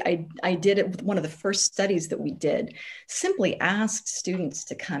I did it with one of the first studies that we did, simply asked students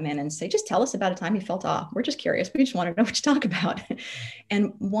to come in and say, just tell us about a time you felt awe. We're just curious. We just want to know what you talk about.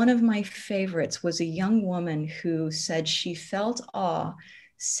 And one of my favorites was a young woman who said she felt awe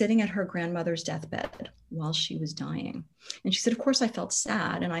sitting at her grandmother's deathbed while she was dying. And she said, of course, I felt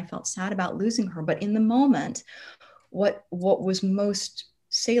sad, and I felt sad about losing her. But in the moment, what was most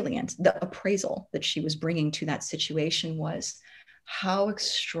salient, the appraisal that she was bringing to that situation was how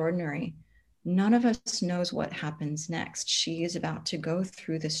extraordinary. None of us knows what happens next. She is about to go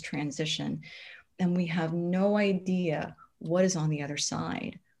through this transition, and we have no idea what is on the other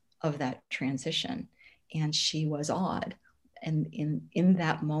side of that transition. And she was awed. And in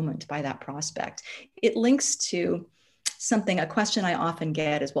that moment, by that prospect, it links to a question I often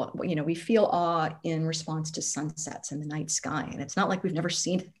get is, well, we feel awe in response to sunsets in the night sky. And it's not like we've never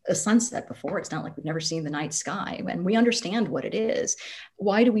seen a sunset before. It's not like we've never seen the night sky. And we understand what it is.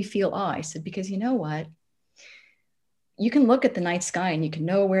 Why do we feel awe? I said, because you know what? You can look at the night sky and you can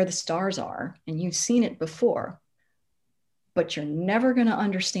know where the stars are, and you've seen it before, but you're never going to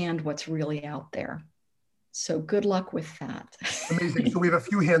understand what's really out there. So good luck with that. Amazing. So we have a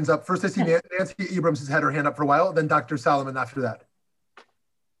few hands up. First, I see Nancy Abrams has had her hand up for a while, then Dr. Solomon after that.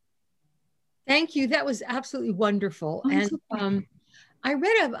 Thank you. That was absolutely wonderful. And I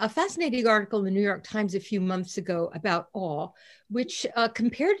read a fascinating article in the New York Times a few months ago about awe, which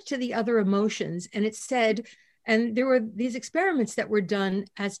compared it to the other emotions. And it said, and there were these experiments that were done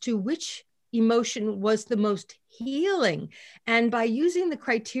as to which emotion was the most healing. And by using the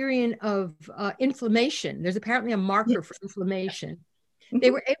criterion of inflammation, there's apparently a marker for inflammation,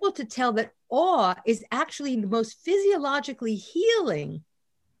 they were able to tell that awe is actually the most physiologically healing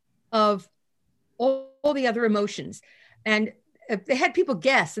of all the other emotions. And they had people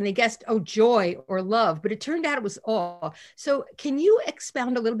guess, and they guessed, oh, joy or love, but it turned out it was awe. So can you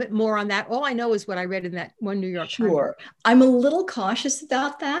expound a little bit more on that? All I know is what I read in that one New York Times. Sure. I'm a little cautious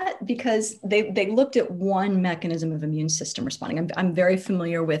about that because they looked at one mechanism of immune system responding. I'm very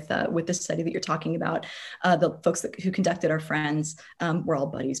familiar with the study that you're talking about. The folks who conducted our friends, we're all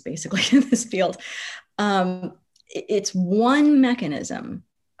buddies basically in this field. It's one mechanism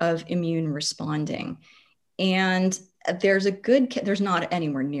of immune responding. And there's not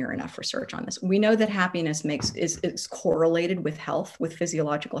anywhere near enough research on this. We know that happiness is correlated with health, with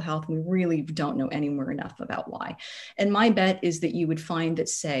physiological health. We really don't know anywhere enough about why. And my bet is that you would find that,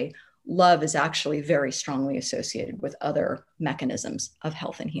 say, love is actually very strongly associated with other mechanisms of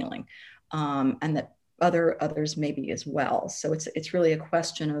health and healing, and that others maybe as well. So it's really a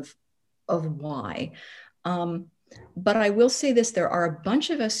question of why. But I will say this, there are a bunch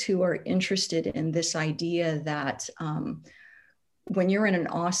of us who are interested in this idea that when you're in an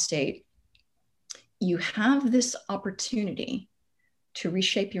awe state, you have this opportunity to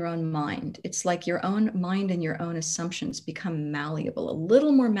reshape your own mind. It's like your own mind and your own assumptions become malleable, a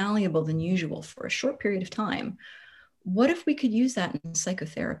little more malleable than usual for a short period of time. What if we could use that in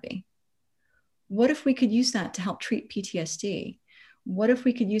psychotherapy? What if we could use that to help treat PTSD? What if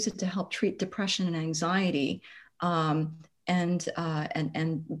we could use it to help treat depression and anxiety? And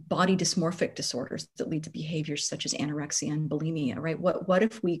body dysmorphic disorders that lead to behaviors such as anorexia and bulimia, right? What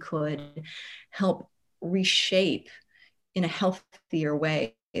if we could help reshape in a healthier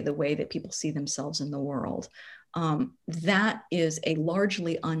way the way that people see themselves in the world? That is a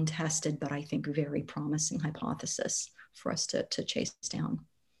largely untested, but I think very promising hypothesis for us to chase down.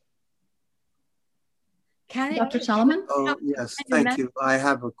 Dr. Solomon? Oh, yes, thank you. I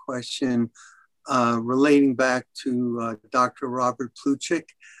have a question. Relating back to Dr. Robert Plutchik.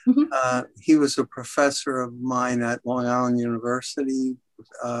 Mm-hmm. He was a professor of mine at Long Island University,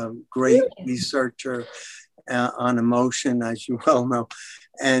 great researcher on emotion, as you well know.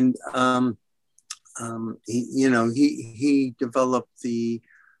 And he developed the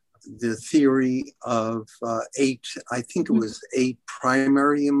the theory of eight, I think it was eight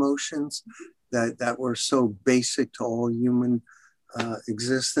primary emotions that were so basic to all human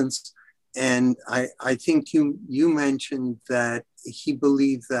existence. And I think you mentioned that he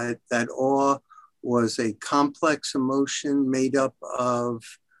believed that awe was a complex emotion made up of,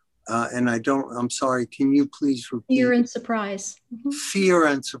 I'm sorry, can you please repeat? Fear and surprise. Mm-hmm. Fear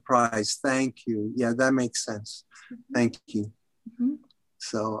and surprise, thank you. Yeah, that makes sense. Mm-hmm. Thank you. Mm-hmm.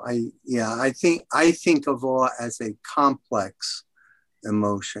 So I think of awe as a complex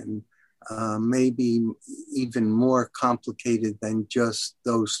emotion, maybe even more complicated than just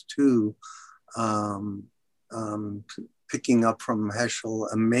those two. Picking up from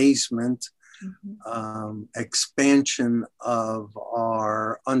Heschel, amazement, expansion of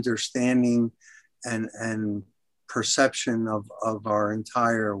our understanding and perception of our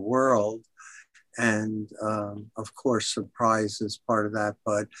entire world. And of course, surprise is part of that,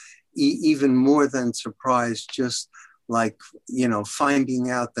 but even more than surprise, just like, finding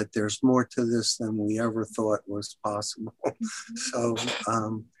out that there's more to this than we ever thought was possible. So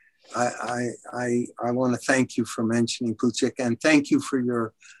I want to thank you for mentioning Plutchik, and thank you for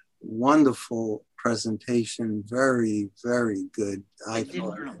your wonderful presentation. Very, very good. I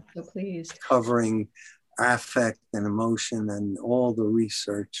thought, so pleased. Covering affect and emotion, and all the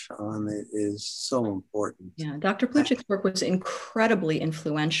research on it is so important. Yeah, Dr. Plutchik's work was incredibly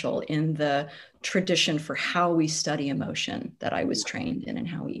influential in the tradition for how we study emotion that I was trained in and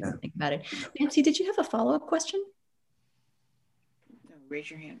how we even think about it. Nancy, did you have a follow-up question? No, raise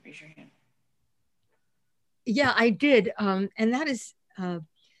your hand. Yeah, I did. And that is,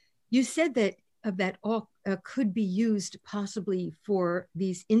 you said that all could be used possibly for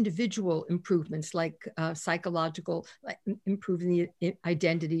these individual improvements, like psychological, like improving the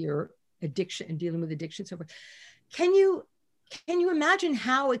identity or addiction and dealing with addiction, so forth. Can you imagine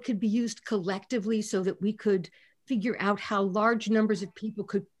how it could be used collectively so that we could figure out how large numbers of people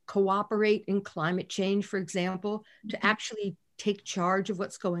could cooperate in climate change, for example, to actually take charge of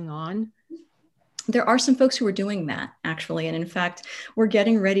what's going on? There are some folks who are doing that, actually. And in fact, we're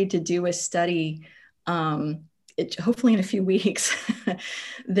getting ready to do a study, hopefully in a few weeks,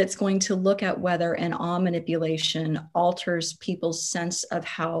 that's going to look at whether an awe manipulation alters people's sense of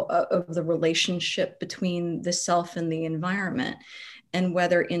of the relationship between the self and the environment, and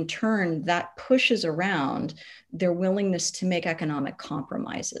whether in turn that pushes around their willingness to make economic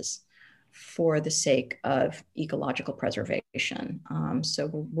compromises for the sake of ecological preservation. So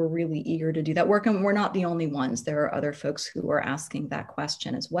we're really eager to do that work, and we're not the only ones. There are other folks who are asking that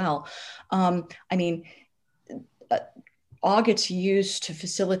question as well. Awe gets used to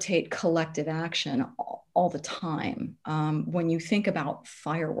facilitate collective action all the time. When you think about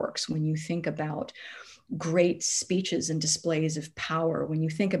fireworks, when you think about great speeches and displays of power, when you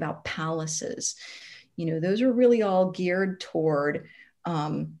think about palaces, those are really all geared toward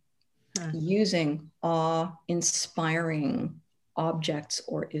using awe-inspiring objects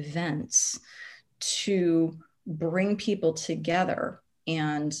or events to bring people together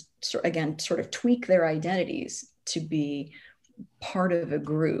and, again, sort of tweak their identities to be part of a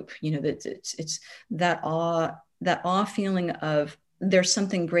group. That it's that awe feeling of there's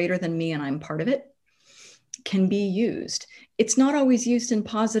something greater than me and I'm part of it can be used. It's not always used in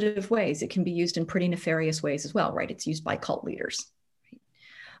positive ways. It can be used in pretty nefarious ways as well, right? It's used by cult leaders.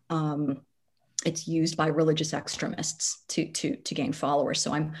 It's used by religious extremists to gain followers.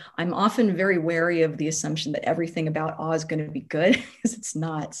 So I'm often very wary of the assumption that everything about awe is going to be good, because it's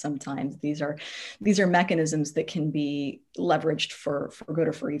not. Sometimes these are mechanisms that can be leveraged for good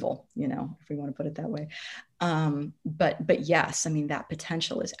or for evil, if we want to put it that way. But yes, that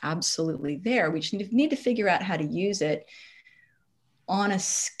potential is absolutely there. We just need to figure out how to use it on a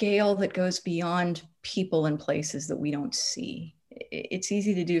scale that goes beyond people and places that we don't see. It's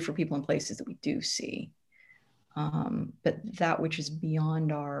easy to do for people in places that we do see, but that which is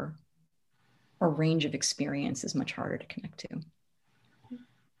beyond our range of experience is much harder to connect to.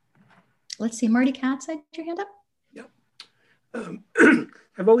 Let's see, Marty Katz, had your hand up? Yeah.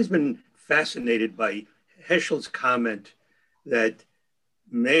 I've always been fascinated by Heschel's comment that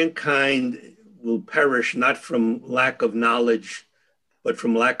mankind will perish not from lack of knowledge, but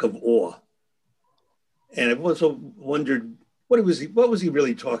from lack of awe. And I've also wondered, what was he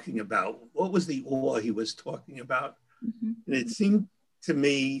really talking about? What was the awe he was talking about? Mm-hmm. And it seemed to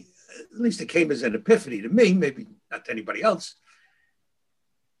me, at least it came as an epiphany to me, maybe not to anybody else,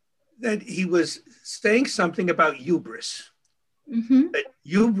 that he was saying something about hubris. Mm-hmm. That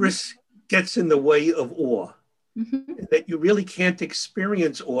hubris gets in the way of awe. Mm-hmm. That you really can't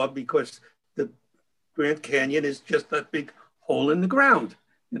experience awe because the Grand Canyon is just a big hole in the ground.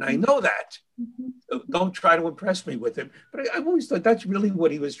 And I know that. Mm-hmm. So don't try to impress me with it. But I've always thought that's really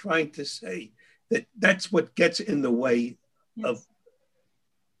what he was trying to say, that that's what gets in the way of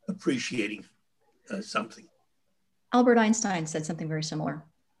appreciating something. Albert Einstein said something very similar.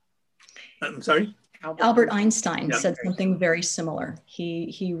 I'm sorry? Albert Einstein said something very similar.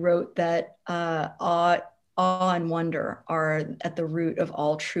 He wrote that awe and wonder are at the root of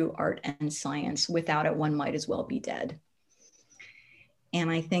all true art and science. Without it, one might as well be dead. And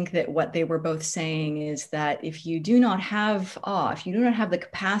I think that what they were both saying is that if you do not have awe, if you do not have the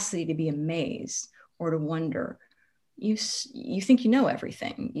capacity to be amazed or to wonder, you think you know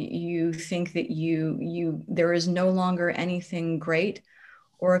everything. You think that there is no longer anything great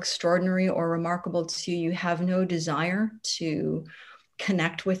or extraordinary or remarkable to you. You have no desire to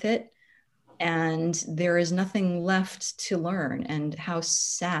connect with it. And there is nothing left to learn. And how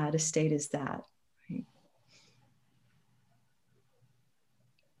sad a state is that? Right?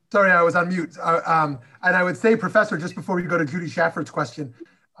 Sorry, I was on mute. And I would say, Professor, just before we go to Judy Shafford's question,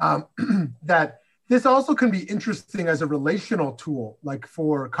 that this also can be interesting as a relational tool, like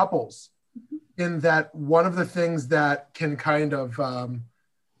for couples, in that one of the things that can kind of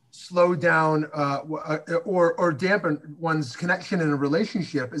slow down or dampen one's connection in a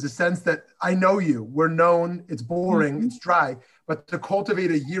relationship is a sense that I know you, we're known, it's boring, it's dry, but to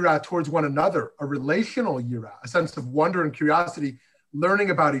cultivate a yira towards one another, a relational yira, a sense of wonder and curiosity, learning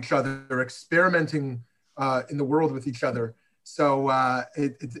about each other, experimenting in the world with each other. So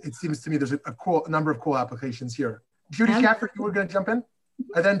it seems to me there's a number of cool applications here. Judy Shafford, you were going to jump in?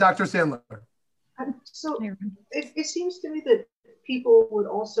 And then Dr. Sandler. So it seems to me that people would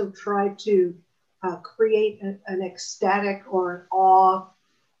also try to create an ecstatic or an awe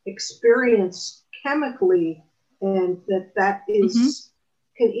experience chemically, and that is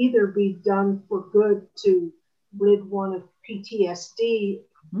can either be done for good to rid one of PTSD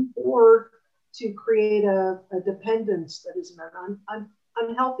or to create a dependence that is an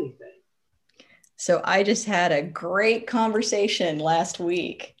unhealthy thing. So I just had a great conversation last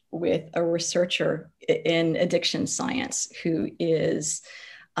week with a researcher in addiction science who is,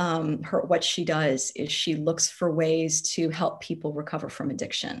 what she does is she looks for ways to help people recover from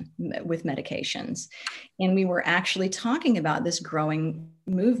addiction with medications. And we were actually talking about this growing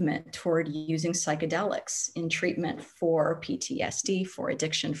movement toward using psychedelics in treatment for PTSD, for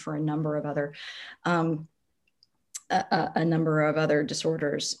addiction, for a number of other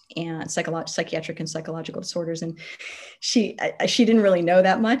disorders and psychiatric and psychological disorders. And she didn't really know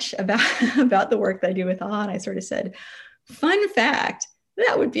that much about the work that I do with awe. And I sort of said, fun fact,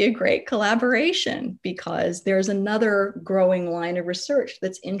 that would be a great collaboration, because there's another growing line of research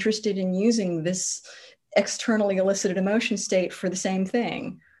that's interested in using this externally elicited emotion state for the same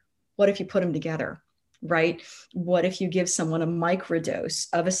thing. What if you put them together? Right? What if you give someone a microdose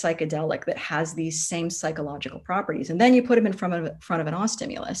of a psychedelic that has these same psychological properties, and then you put them in front of an awe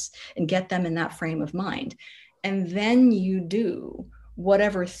stimulus and get them in that frame of mind, and then you do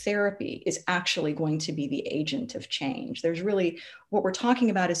whatever therapy is actually going to be the agent of change. There's really, what we're talking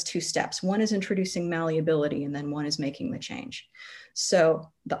about is two steps. One is introducing malleability, and then one is making the change.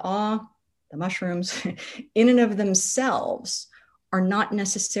 So the awe, the mushrooms, in and of themselves are not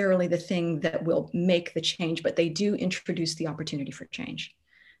necessarily the thing that will make the change, but they do introduce the opportunity for change,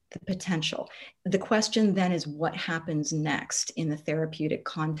 the potential. The question then is what happens next in the therapeutic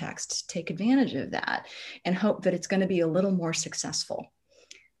context to take advantage of that and hope that it's going to be a little more successful.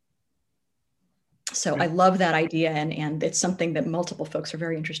 So I love that idea, and it's something that multiple folks are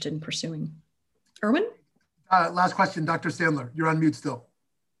very interested in pursuing. Erwin? Last question, Dr. Sandler, you're on mute still.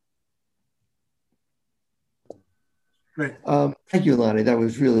 Great. Thank you, Lonnie. That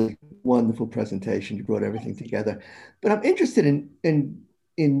was really wonderful presentation. You brought everything together. But I'm interested in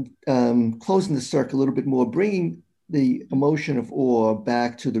closing the circle a little bit more, bringing the emotion of awe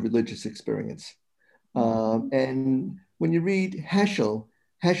back to the religious experience. And when you read Heschel,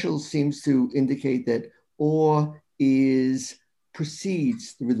 Heschel seems to indicate that awe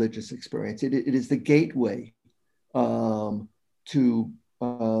precedes the religious experience. It is the gateway to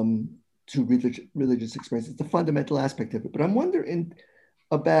religious experience. It's the fundamental aspect of it. But I'm wondering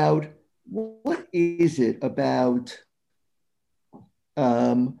about what is it about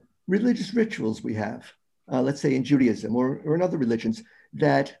religious rituals we have, let's say in Judaism or in other religions,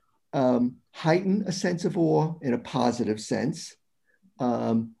 that heighten a sense of awe in a positive sense,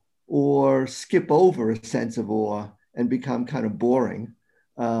 or skip over a sense of awe and become kind of boring.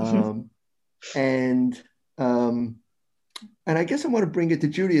 And I guess I want to bring it to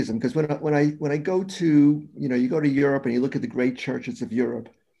Judaism, because when I go to, you go to Europe and you look at the great churches of Europe,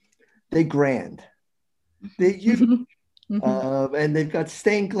 they're grand. And they've got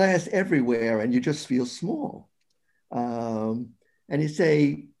stained glass everywhere, and you just feel small. And you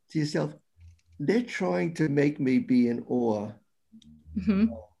say to yourself, they're trying to make me be in awe of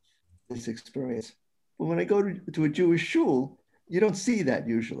this experience. But when I go to a Jewish shul, you don't see that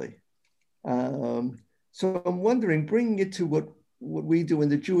usually. So I'm wondering, bringing it to what we do in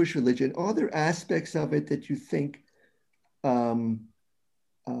the Jewish religion, are there aspects of it that you think draw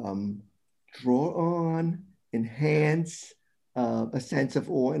on, enhance a sense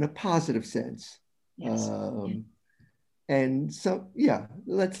of awe in a positive sense? Yes. And so, yeah,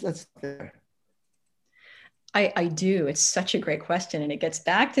 let's there. I do. It's such a great question. And it gets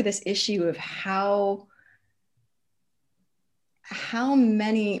back to this issue of how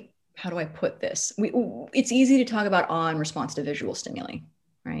many, how do I put this? It's easy to talk about awe in response to visual stimuli,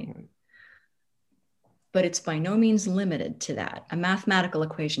 right? But it's by no means limited to that. A mathematical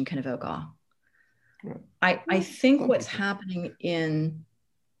equation can evoke awe. Right. I think what's happening in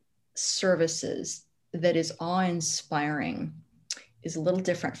services that is awe-inspiring is a little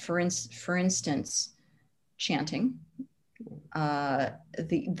different. For instance, chanting.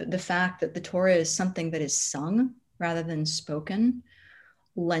 The fact that the Torah is something that is sung rather than spoken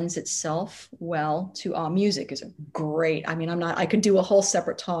lends itself well to awe. Music is a great, I mean, I could do a whole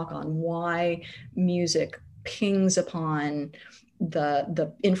separate talk on why music pings upon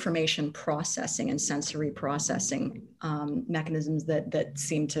the information processing and sensory processing mechanisms that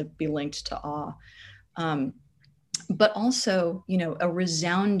seem to be linked to awe. But also, you know, a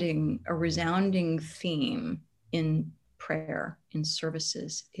resounding theme in prayer, in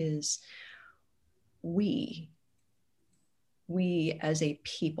services, is we as a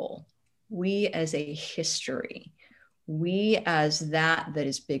people, we as a history, we as that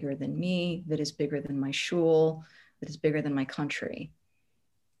is bigger than me, that is bigger than my shul, that is bigger than my country.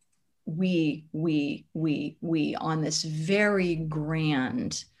 We on this very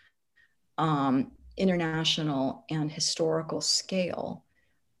grand international and historical scale,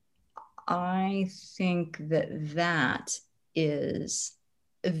 I think that is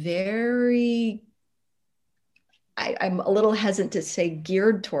very, I'm a little hesitant to say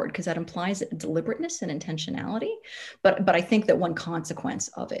geared toward, because that implies deliberateness and intentionality. But I think that one consequence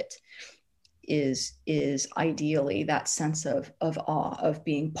of it is ideally that sense of awe, of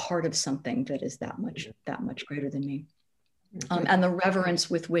being part of something that is that much greater than me. And the reverence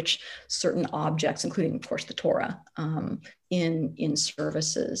with which certain objects, including of course the Torah, in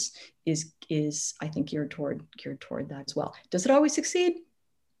services is I think geared toward that as well. Does it always succeed?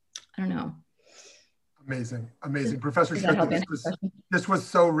 I don't know. Amazing. Professor Schmidt, this was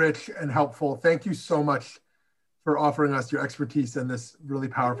so rich and helpful. Thank you so much for offering us your expertise in this really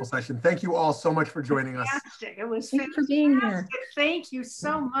powerful session. Thank you all so much for joining us. Fantastic. It was Thanks for being here. Thank you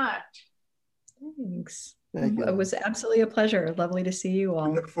so much. Thanks. Thank you. It was absolutely a pleasure. Lovely to see you all.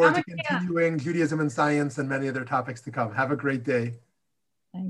 We look forward to continuing Judaism and science and many other topics to come. Have a great day.